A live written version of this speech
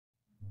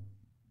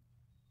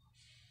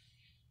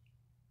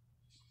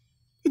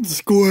It's a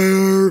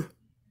square.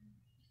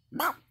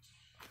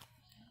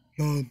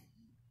 Mom,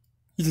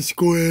 it's a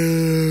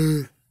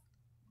square.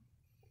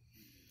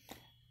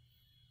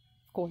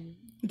 Square.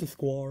 It's a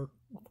square.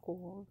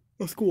 Square.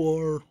 A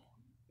square.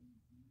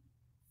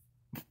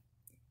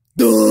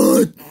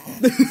 Dot.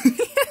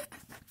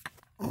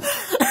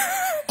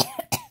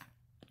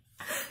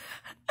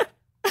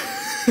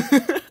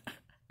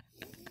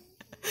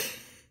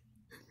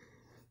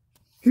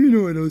 You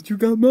know what else you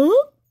got, Mom?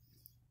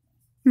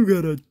 You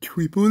got a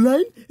triple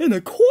line and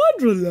a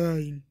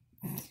quadriline.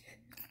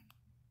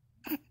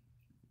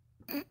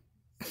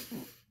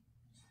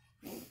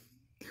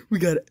 We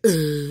got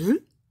a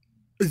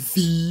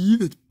Z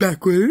that's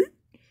backward,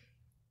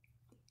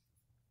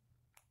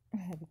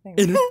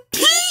 and a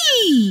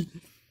T.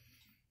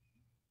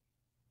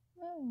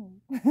 Oh.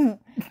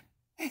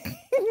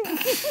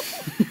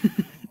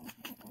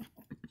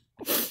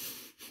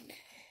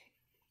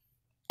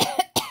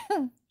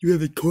 You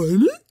have a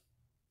corner,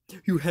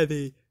 you have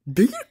a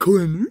bigger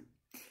corner,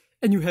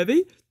 and you have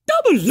a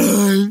double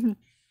line.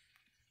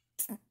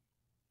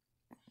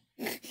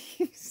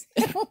 You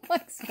sound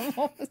like some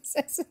off of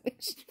Sesame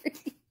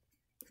Street.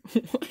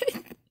 What?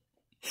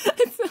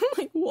 I sound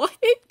like what?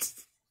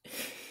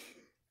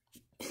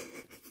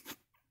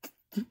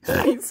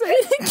 I say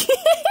it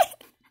again.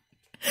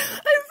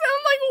 I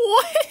sound like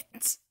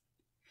what?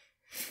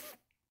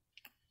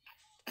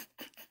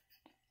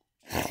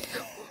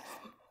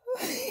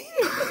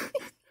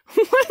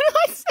 What do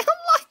I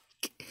sound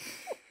like?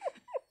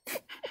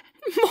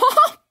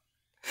 Mom,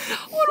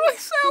 what do I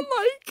sound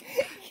like?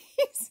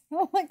 You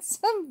sound like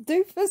some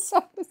doofus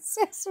off of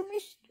Sesame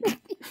Street.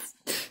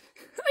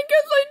 I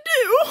guess I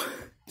do.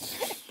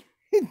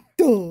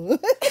 Duh.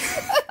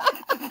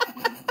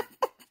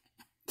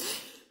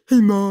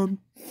 Hey, Mom.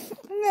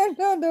 No,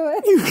 don't do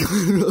it. You got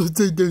an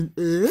upside down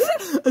L,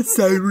 a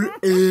sideways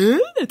L,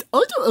 that's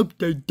also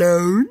upside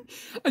down,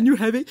 and you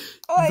have a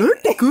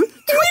vertical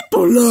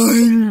triple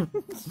line.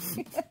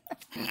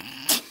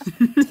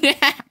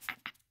 Yeah.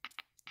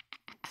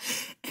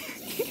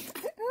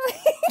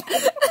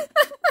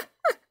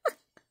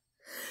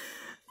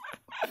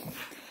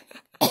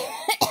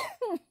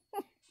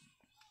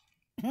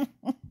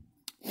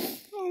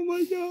 Oh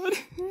my God.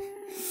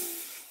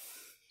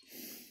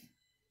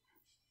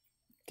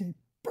 Okay,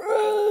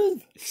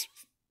 breathe.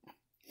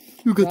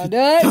 You got Got a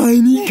it.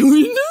 tiny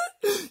corner,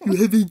 you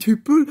have a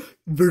triple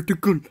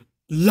vertical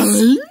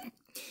line,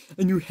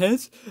 and you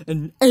have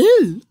an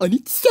L on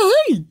its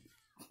side.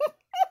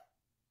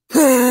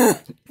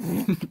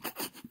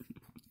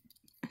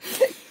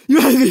 You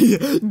have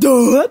a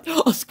dot,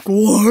 a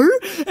square,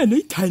 and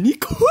a tiny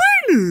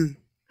corner.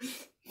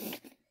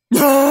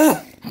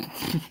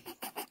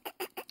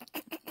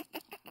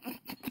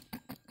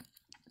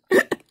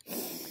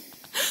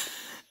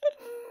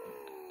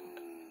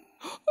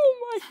 Oh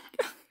my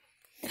God.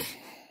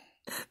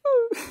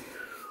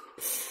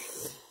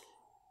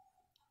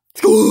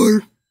 Score!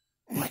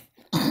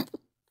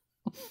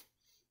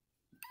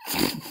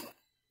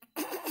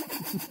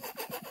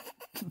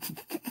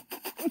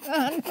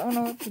 I don't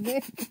know what to do.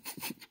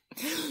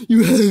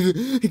 You have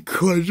a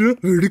quadra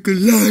vertical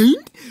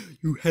line,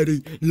 you have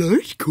a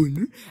large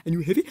corner, and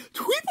you have a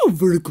triple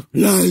vertical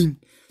line.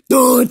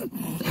 Done!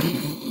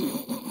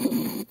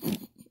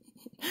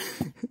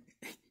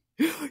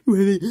 You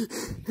have a...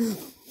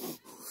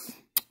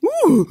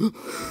 Ooh!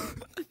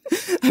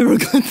 I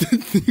forgot the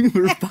thing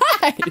for 5!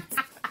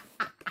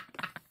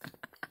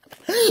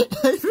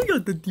 I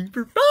forgot the thing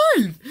for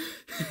 5!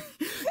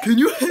 Can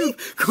you have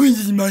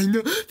Queen's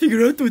mind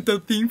figure out what the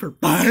thing for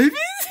 5 is?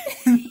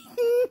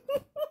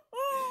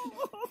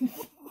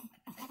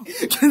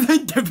 Because I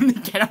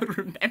definitely cannot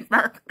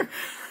remember.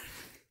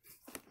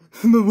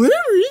 But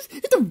whatever it is,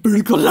 it's a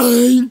vertical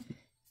line.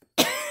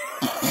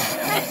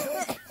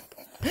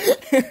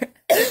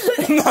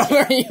 Mom,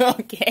 are you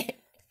okay?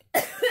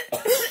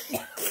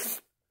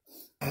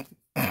 I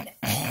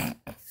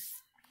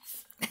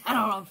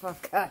don't know if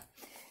I've got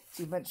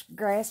too much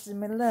grass in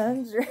my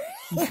lungs or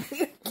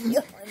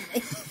you're killing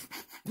me.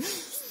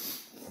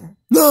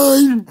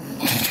 9!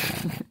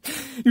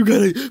 You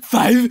got a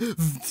 5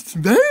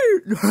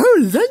 very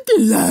horizontal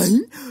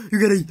line. You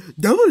got a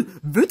double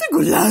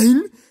vertical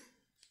line.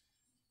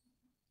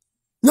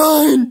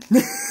 9!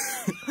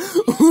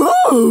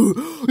 Whoa!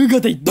 You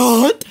got a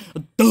dot,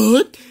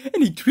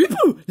 and a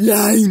triple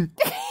line.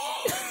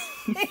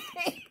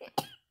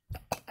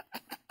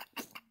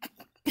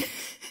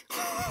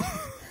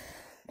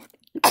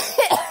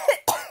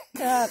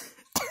 God.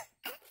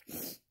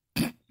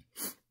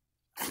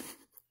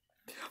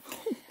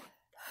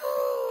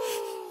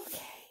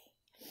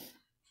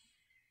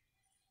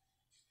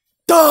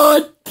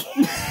 Dot!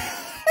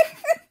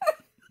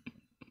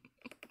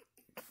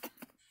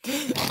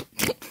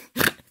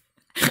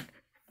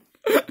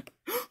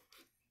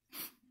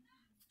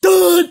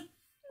 Dot!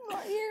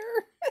 My ear.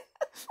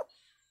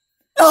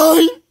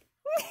 9!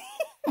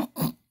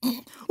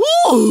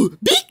 Oh,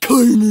 big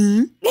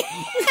corner!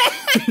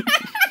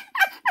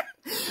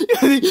 You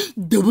have a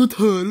double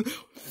tall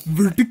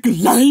vertical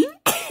line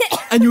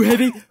And you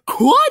have a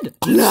quad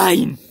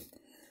line.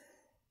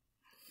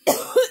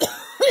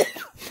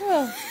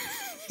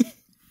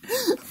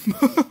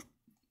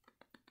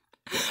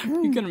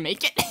 You gonna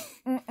make it?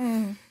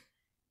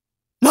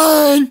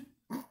 Line.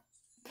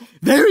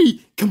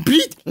 Very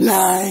complete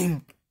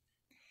line.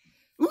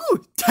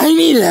 Ooh,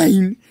 tiny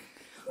line.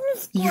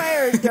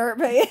 Square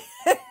dirtbag.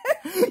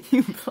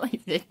 You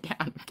played it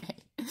down, okay?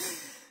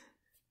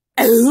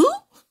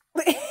 L.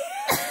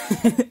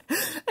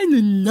 And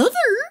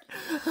another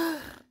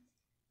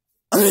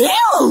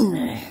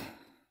L.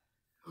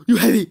 You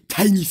have a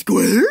tiny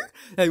square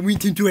that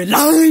went into a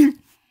line.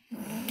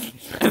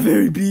 A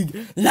very big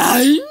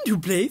line to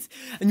place.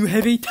 And you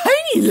have a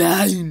tiny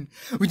line,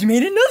 which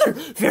made another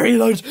very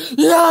large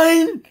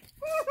line.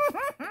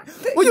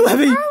 Well, you have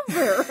a...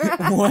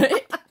 What?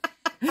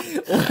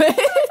 What?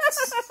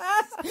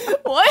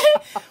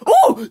 What?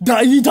 Oh,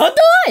 tiny dot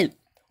dot.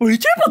 Or a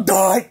triple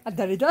dot. I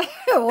thought he died.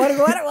 What?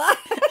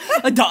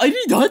 A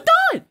tiny dot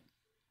dot.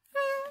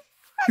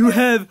 You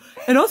have,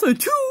 and also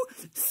two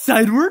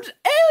sideways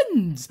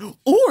ends,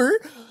 or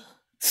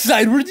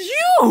sideways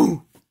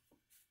U.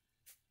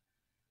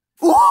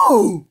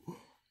 Whoa!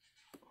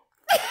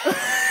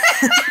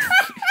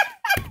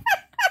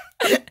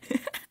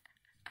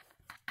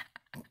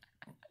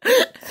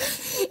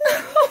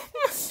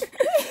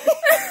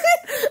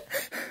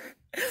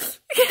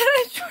 Can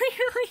I show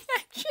your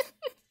reaction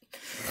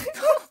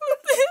to all of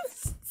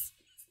this?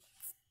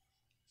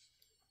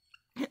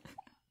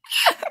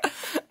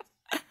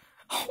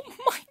 Oh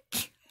my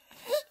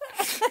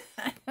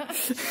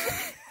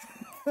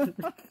god.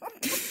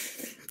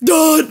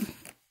 Done!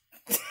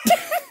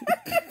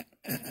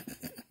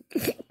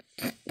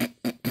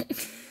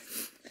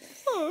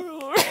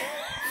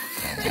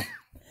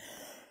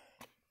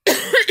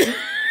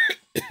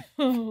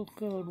 Oh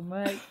God,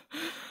 mate!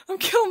 I'm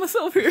killing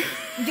myself here.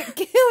 You're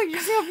killing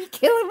yourself. You're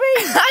killing me.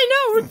 I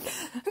know.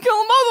 I'm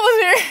killing both of us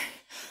here.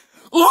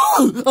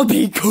 Oh, a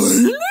big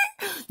corner?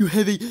 You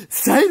have a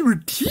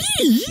sideward T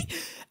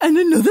and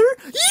another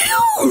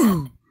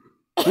U.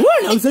 Oh,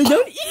 an upside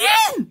down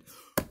N.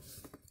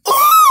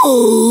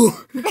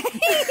 Oh!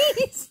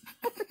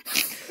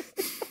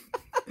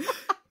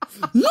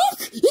 Look,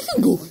 it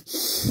can go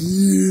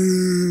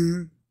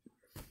here.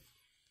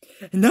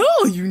 And now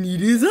all you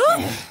need is a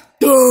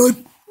dot.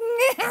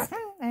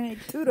 I need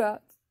 2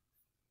 dots.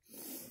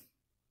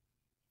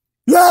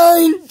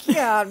 Line.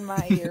 God,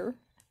 my ear.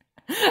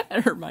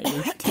 That hurt my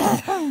ears.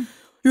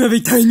 You have a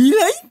tiny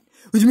line,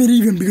 which made an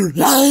even bigger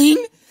line.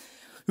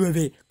 You have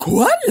a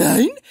quad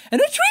line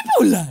and a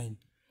triple line.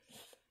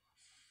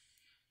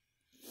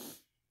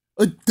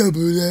 A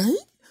double line,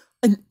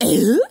 an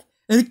L,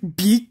 and a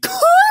big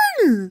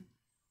corner.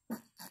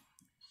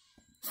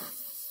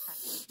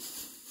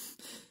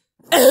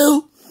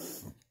 L.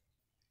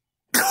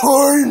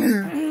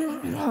 Corner.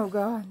 Oh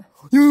God.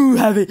 You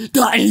have a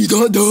tiny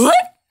dot dot.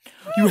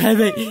 You have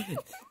a...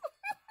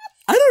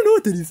 I don't know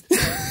what that is.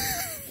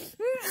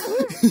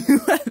 You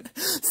have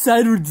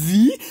sideward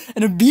Z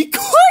and a big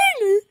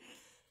corner.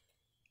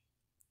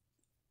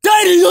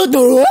 Tiny dot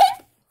dot.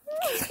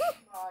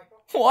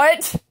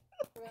 What?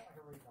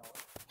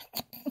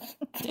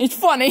 It's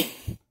funny.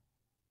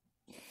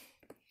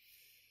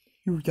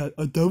 You got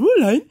a double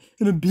line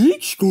and a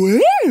big square.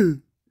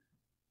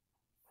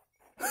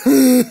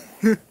 Ooh,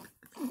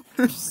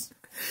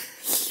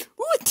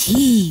 a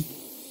T.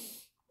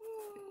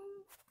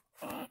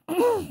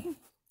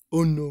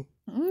 Oh no.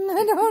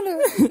 I don't know.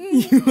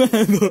 You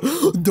have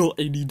a dot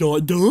any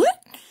dot dot.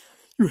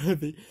 You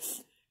have a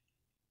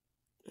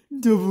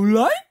double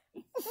line.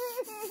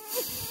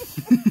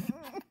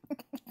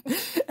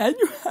 And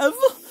you have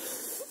a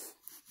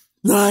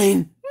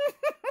line.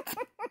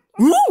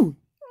 Ooh!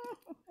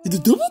 It's a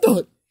double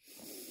dot.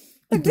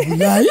 A double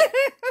line.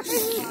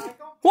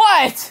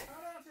 What?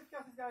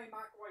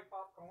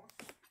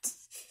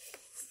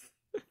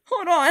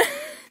 Hold on.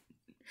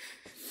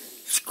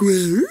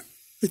 Square,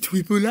 a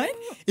triple line,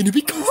 and a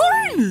big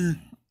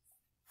corner.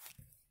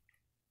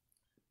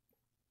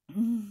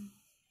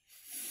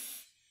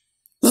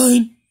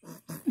 Line.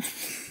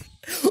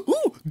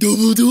 Ooh,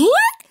 double dot.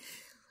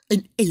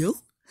 An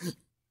L.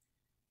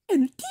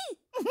 And a T.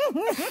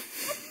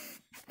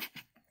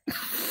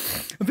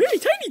 A very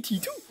tiny T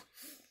too.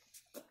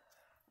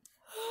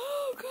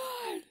 Oh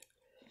god.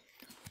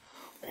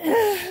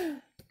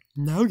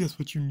 Now guess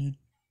what you need.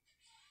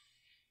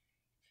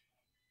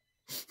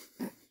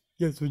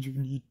 Guess what you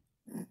need.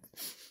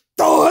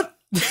 Dot!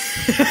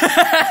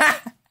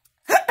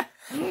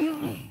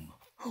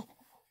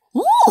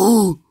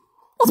 Ooh!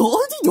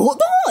 Dot dot!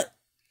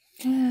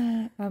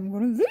 I'm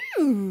gonna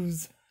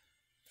lose.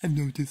 I've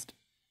noticed.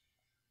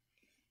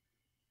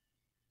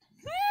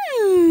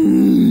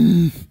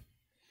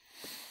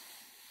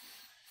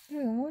 I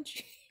want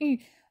you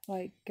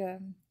like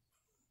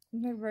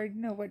everybody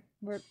know what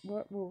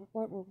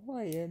we're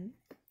playing.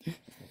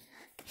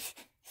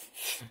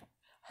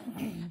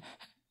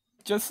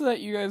 Just so that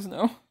you guys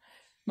know,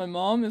 my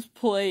mom is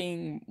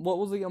playing, what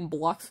was it again,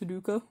 Block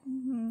Sudoku?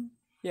 Mm-hmm.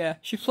 Yeah,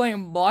 she's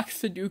playing Block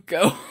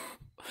Sudoku.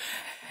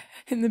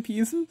 in the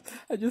pieces,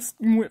 I just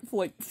went for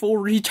like full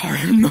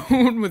retard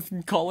mode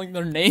with calling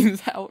their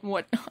names out and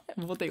what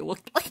they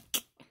looked like.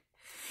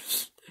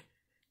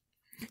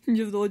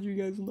 Just to let you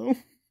guys know.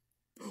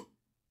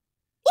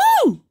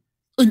 Oh!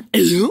 An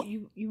ale?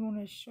 You want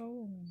to show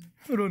them?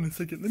 Hold on a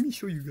second, let me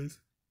show you guys.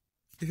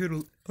 If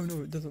it'll, oh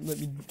no, it doesn't let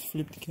me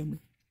flip the camera.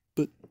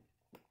 But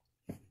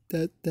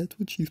that's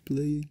what she's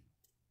playing.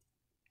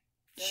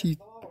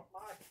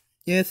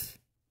 Yes.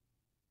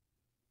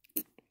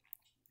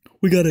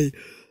 We got a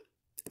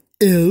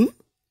L,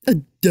 a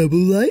double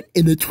line,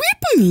 and a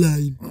triple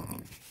line.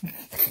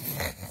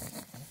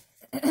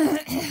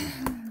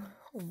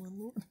 Oh my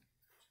lord.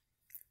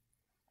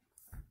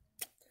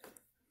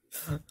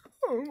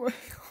 Oh my god.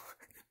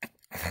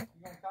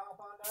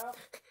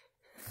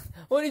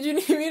 What did you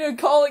need me to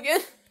call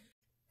again?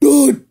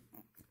 Good.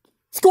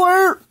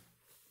 Square.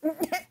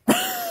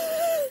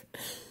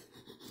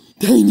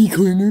 Tiny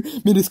corner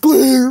made a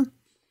square.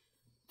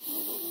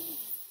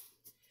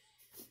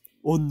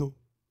 Oh no.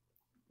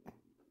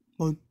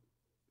 On.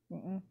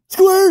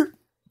 Square.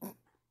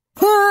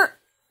 Her.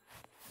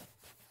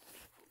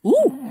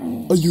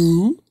 Ooh. A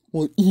U.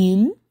 One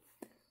in.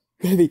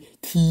 You have a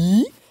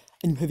T.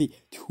 And you have a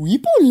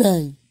triple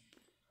line.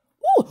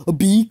 Oh, a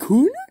big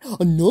corner.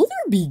 Another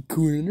big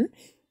corner.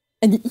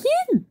 And an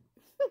in.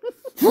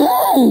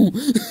 Oh.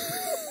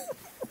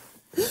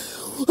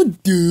 A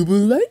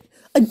double line.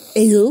 An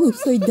L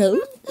upside down.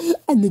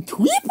 And a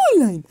triple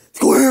line.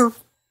 Square.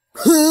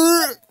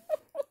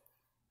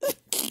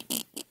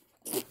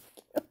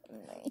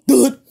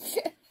 Dot.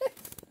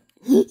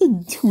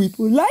 And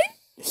triple line.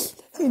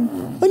 And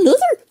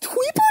another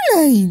triple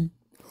line.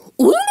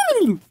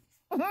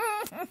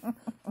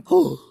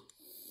 Oh,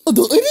 a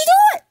dot and a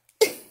dot.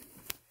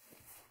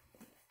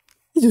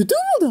 It's a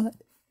double dot.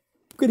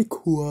 Got a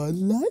quad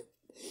line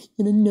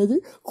and another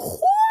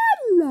quad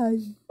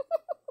line.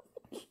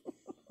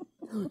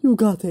 You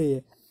got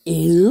a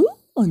L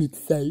on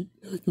its side.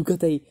 You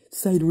got a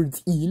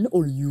sideways in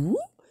or U.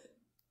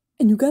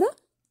 And you got a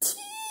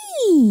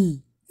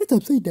T. It's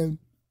upside down.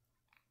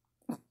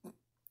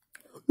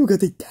 You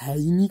got a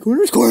tiny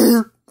corner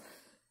square.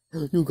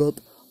 You got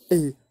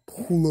a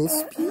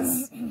plus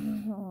piece.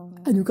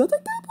 And you got a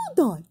double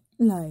dot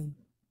line.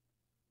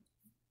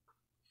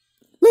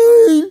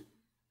 Line.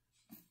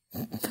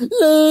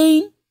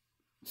 Line.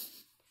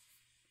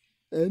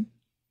 And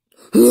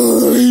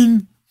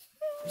line.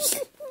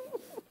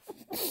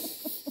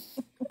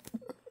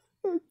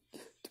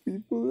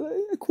 Triple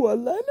line, a quad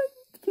line,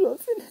 and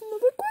plus and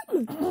another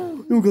quad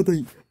line. You got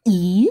a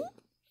in,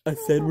 a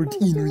sideways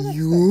in or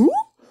U,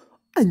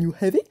 and you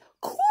have a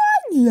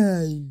quad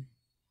line.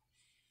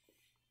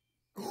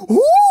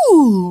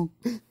 Ooh!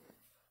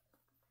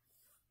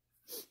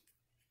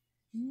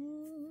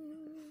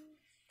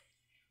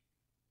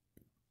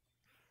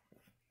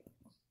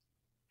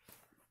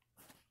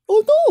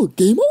 Oh no!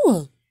 Game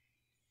over!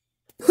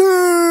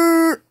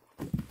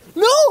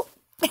 No!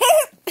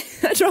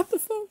 I dropped the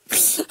phone.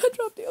 I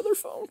dropped the other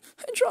phone.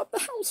 I dropped the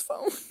house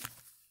phone.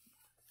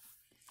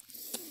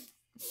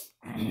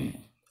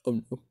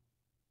 Oh no.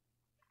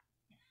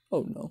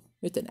 Oh no.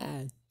 It's an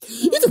ad.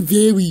 It's a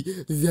very,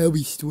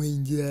 very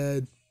strange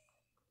ad.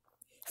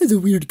 Has a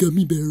weird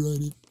gummy bear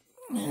on it.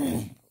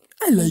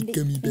 I like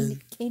gummy bears.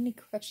 Candy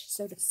Crush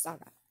Soda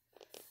Saga.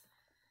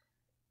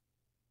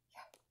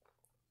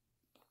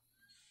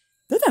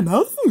 That's a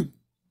mouthful.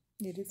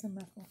 It is a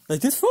mouthful.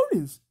 Like this phone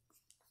is.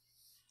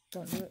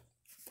 Don't do it.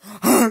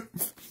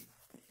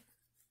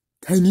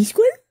 Tiny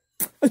square,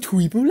 a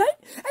triple line,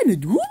 and a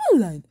double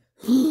line.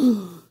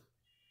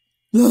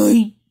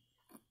 Line.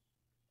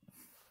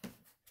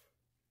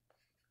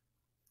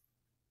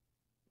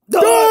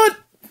 Dot!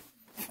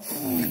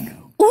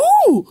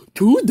 Ooh!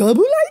 Two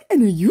double line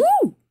and a U!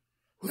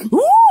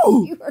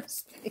 Ooh! You are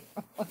spitting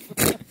on.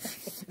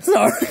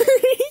 Sorry!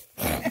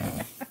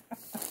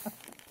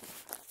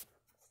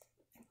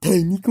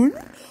 Tiny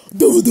corner,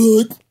 double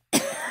dot,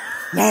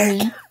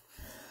 line,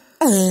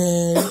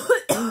 and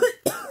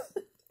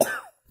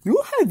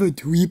you have a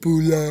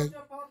triple line.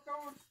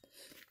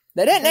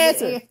 They didn't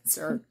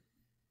answer.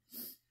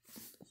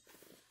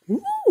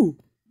 Ooh!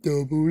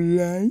 Double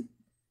line.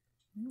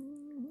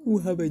 You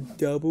have a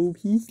double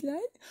piece line,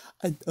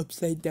 an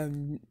upside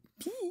down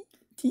P,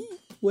 T,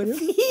 whatever.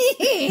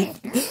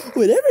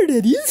 Whatever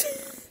that is.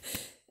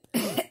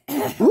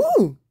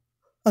 Ooh!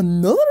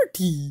 Another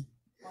T.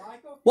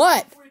 Michael,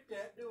 What? quit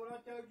that. Do what I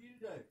told you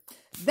to do.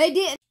 They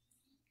did.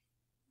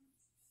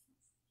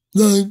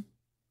 Line.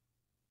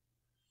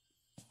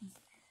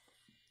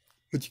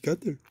 What you got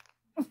there?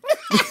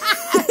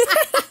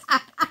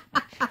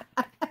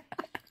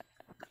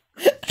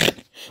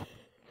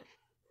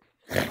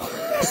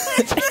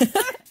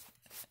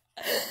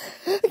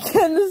 I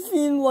kind of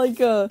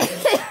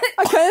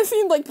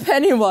seemed like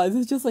Pennywise.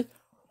 It's just like,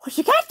 what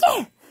you got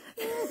there?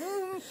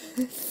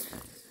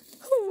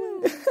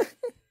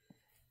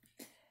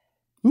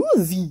 Who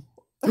is he?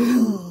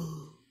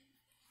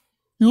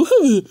 You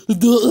have a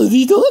dot.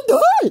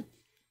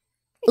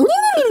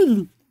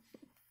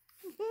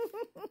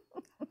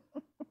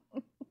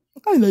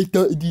 I like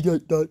dot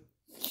dot dot.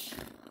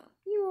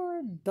 You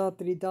are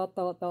dotty dot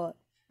dot dot.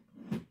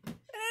 Wait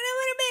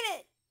a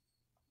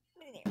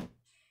minute.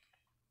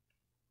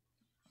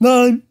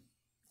 9.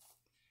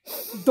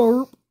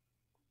 Derp.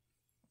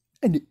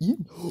 And the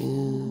end.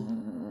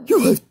 You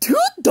have 2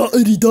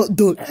 dotty dot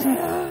dots.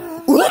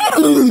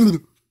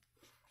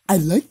 I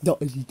like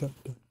dotty dot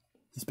dot.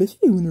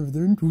 Especially whenever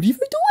they're in 2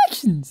 different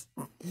directions.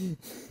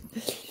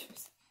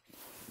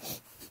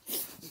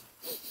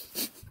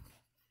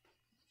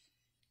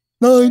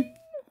 9.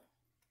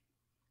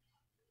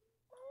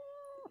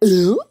 L.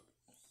 You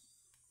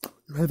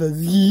have a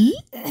V.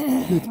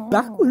 It's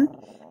backward.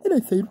 And I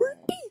say word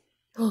D.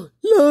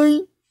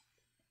 Line.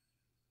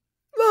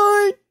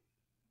 Line.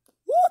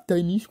 Oh,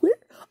 tiny square.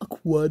 A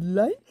quad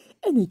line.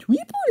 And a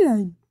triple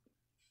line.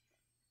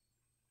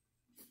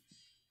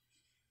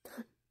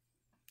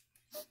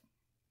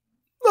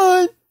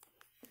 Line.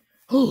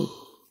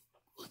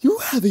 You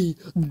have a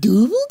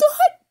double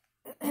dot.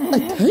 A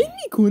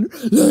tiny corner.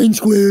 Line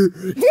square.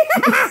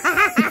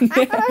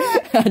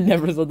 I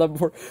never said that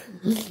before.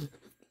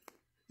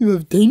 You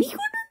have tiny corner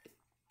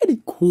and a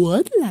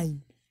quad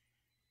line.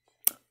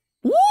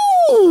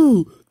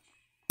 Woo!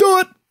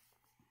 Dot!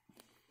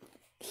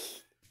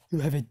 You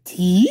have a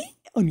T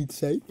on each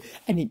side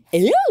and an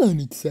L on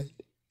each side.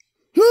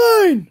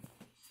 Line!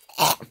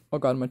 Oh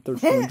god, my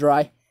throat's going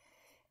dry.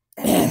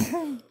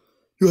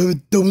 You have a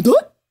double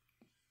dot.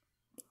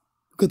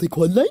 You got a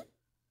quad line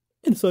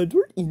and a side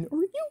word in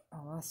or U.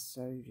 Oh, I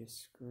so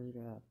just screwed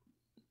up.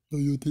 No,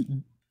 you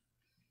didn't.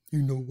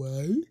 You know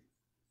why?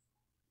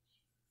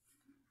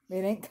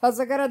 It ain't 'cause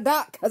I got a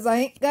dot, 'cause I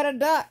ain't got a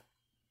dot.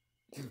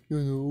 You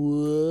know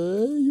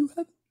why you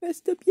haven't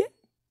messed up yet?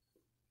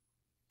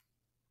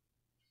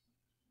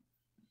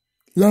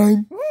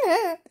 Line.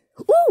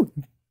 Ooh!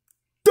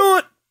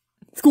 Dot!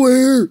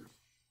 Square!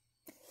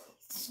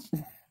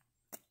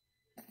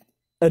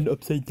 An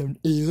upside down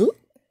L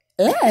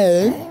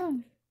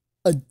and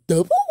a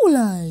double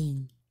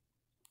line.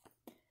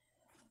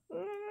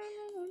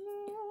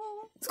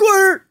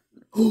 Square!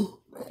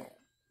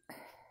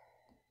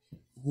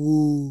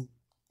 Whoa.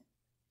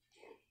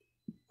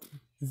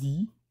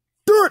 Z.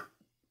 Dot!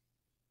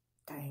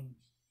 Dang.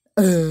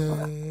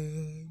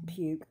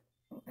 Puke.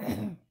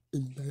 Puke.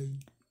 Line.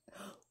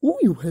 Oh,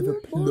 you have a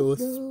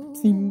plus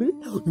symbol.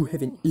 You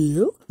have an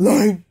L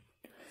line.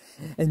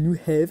 And you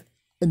have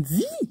a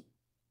Z.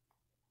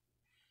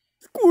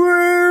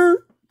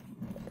 Square.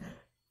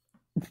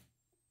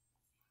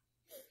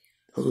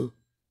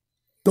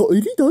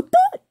 Dotty dot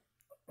dot.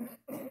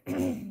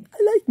 I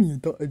like me a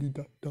dotty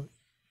dot dot.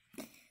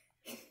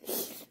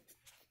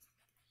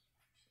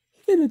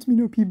 It lets me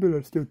know people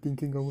are still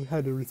thinking on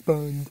how to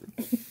respond.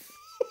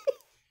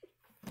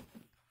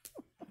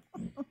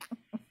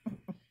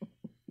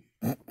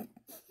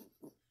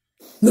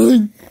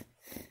 Line.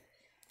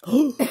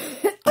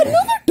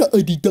 Another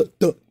dotty dot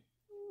dot.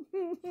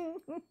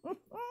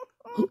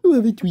 You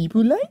have a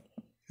triple line?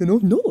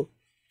 No.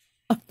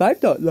 A 5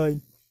 dot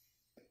line.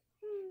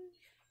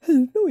 I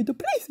don't know where to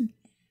place it.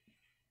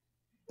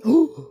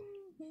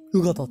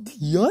 You got a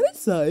T on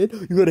its side,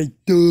 you got a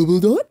double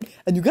dot,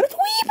 and you got a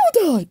triple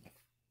dot.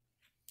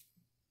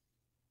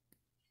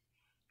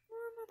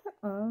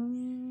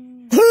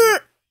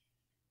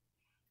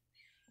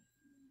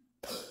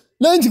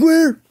 Line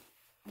square.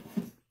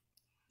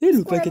 It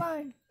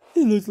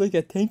looks like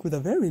a tank with a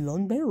very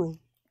long barrel.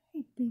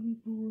 Hey, baby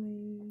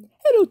boy.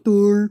 Hello,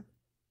 Thor.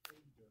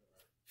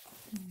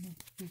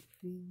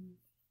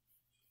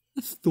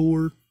 That's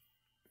Thor.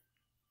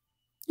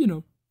 You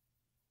know,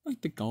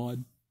 like the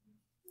god.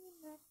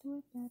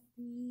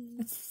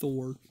 That's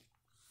Thor.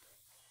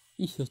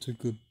 He's such a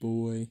good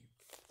boy.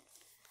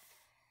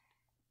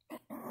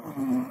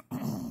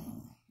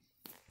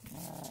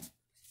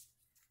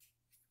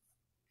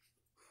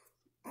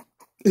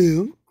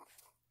 L.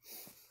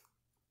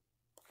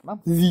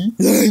 Mom. Z.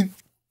 Line.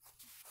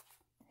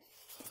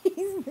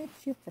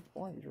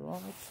 What is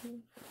wrong with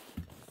you?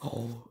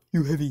 Oh,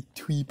 you have a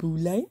triple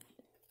line,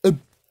 a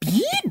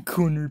big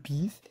corner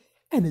piece,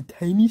 and a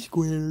tiny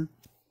square.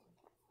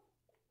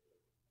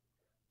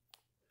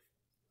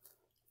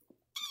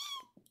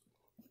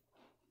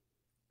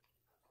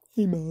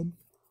 Hey, Mom.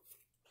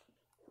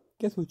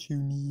 Guess what you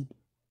need?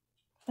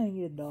 I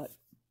need a dot.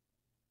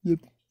 Yep,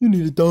 you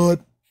need a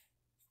dot.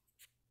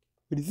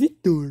 What is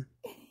it, Thor?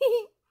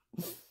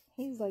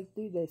 He's like,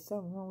 dude, there's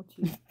something wrong with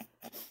you.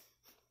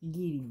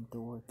 Get him,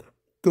 Thor.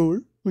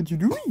 Thor, what you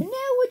doing? Now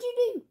what'd you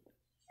do?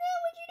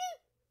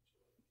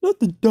 Not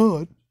the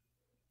dot.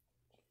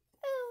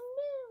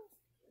 Oh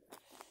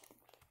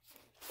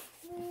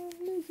no. I'm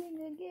losing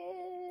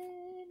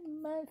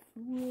again, my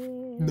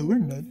friend. No, we're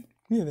not.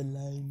 We have a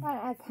line.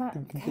 I can't.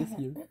 That we can place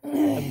here. And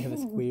we have a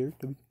square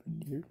that we can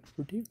put here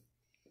or here.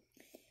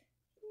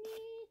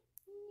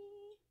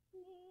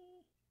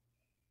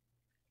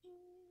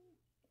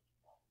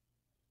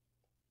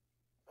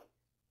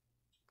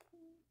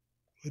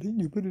 Why didn't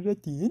you put it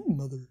at the end,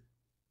 Mother?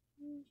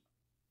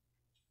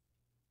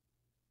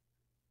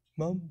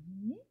 Mom,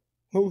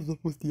 what was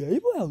up with the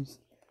eyebrows?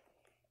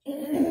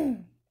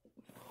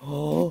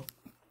 Oh,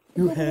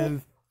 you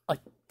have a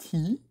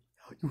T,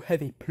 you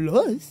have a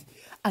plus,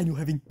 and you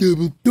have a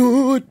double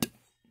dot.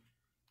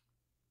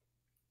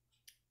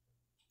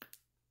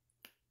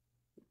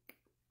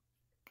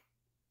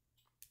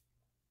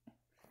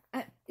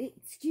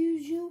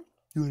 Excuse you?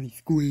 You have a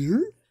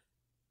square,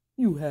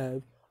 you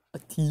have a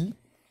T,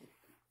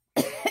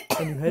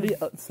 and you had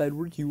it outside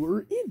where you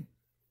were in.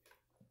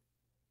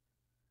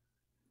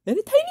 And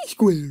a tiny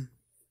square.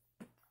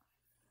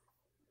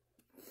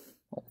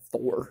 Oh,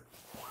 Thor.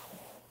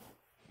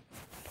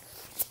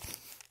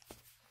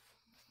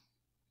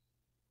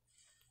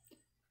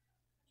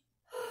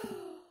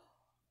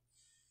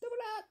 Double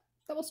dot.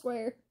 Double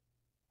square.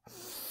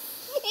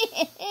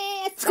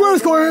 Square,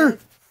 square!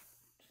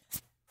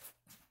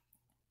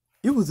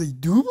 It was a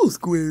double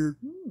square.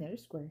 Another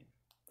square.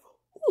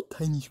 Oh,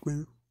 tiny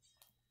square.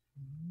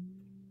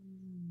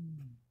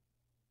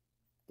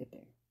 Get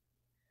there.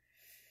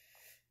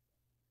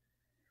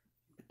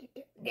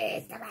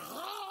 Yes,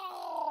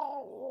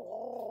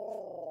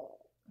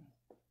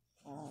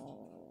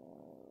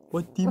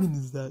 What demon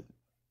is that?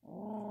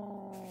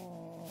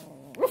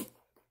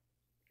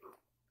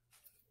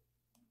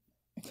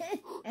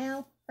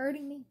 Ow,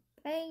 hurting me.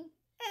 Pain.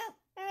 Ow,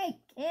 I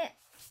can't.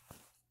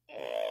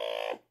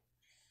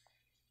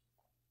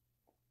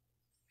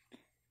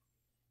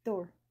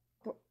 Door.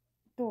 Door.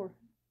 Door.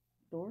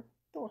 Door.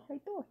 Door. Hey,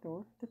 door.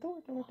 Door. The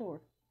door. Door.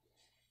 Door.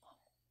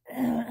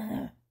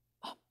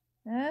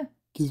 Huh?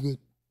 Guess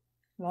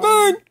what?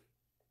 Man!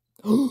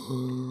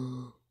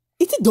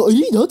 It's a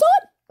dotty dot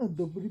dot? Okay.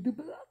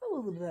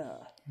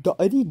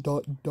 Dotty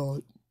dot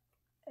dot.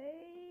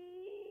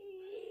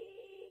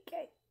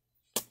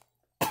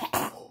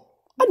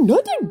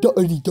 Another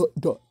dotty dot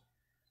dot.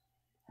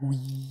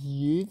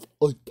 With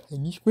a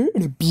tiny square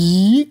and a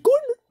big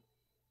corner.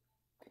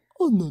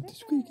 Oh no, the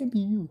square can be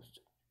used.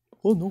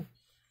 Oh no.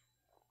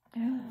 Oh,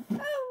 now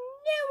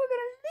we're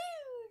gonna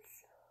lose.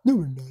 No,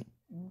 we're not.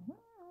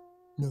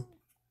 No.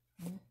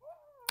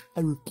 I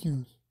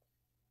refuse.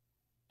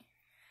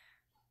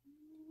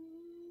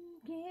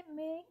 Can't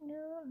make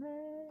no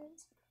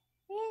lines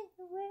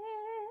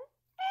anywhere.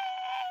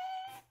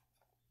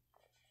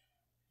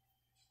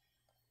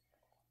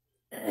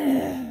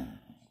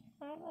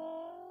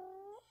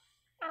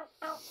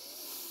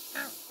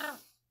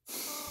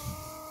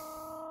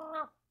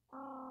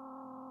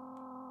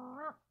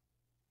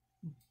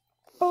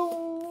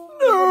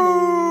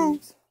 No!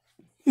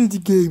 It's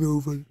game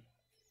over.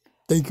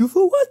 Thank you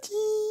for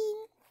watching.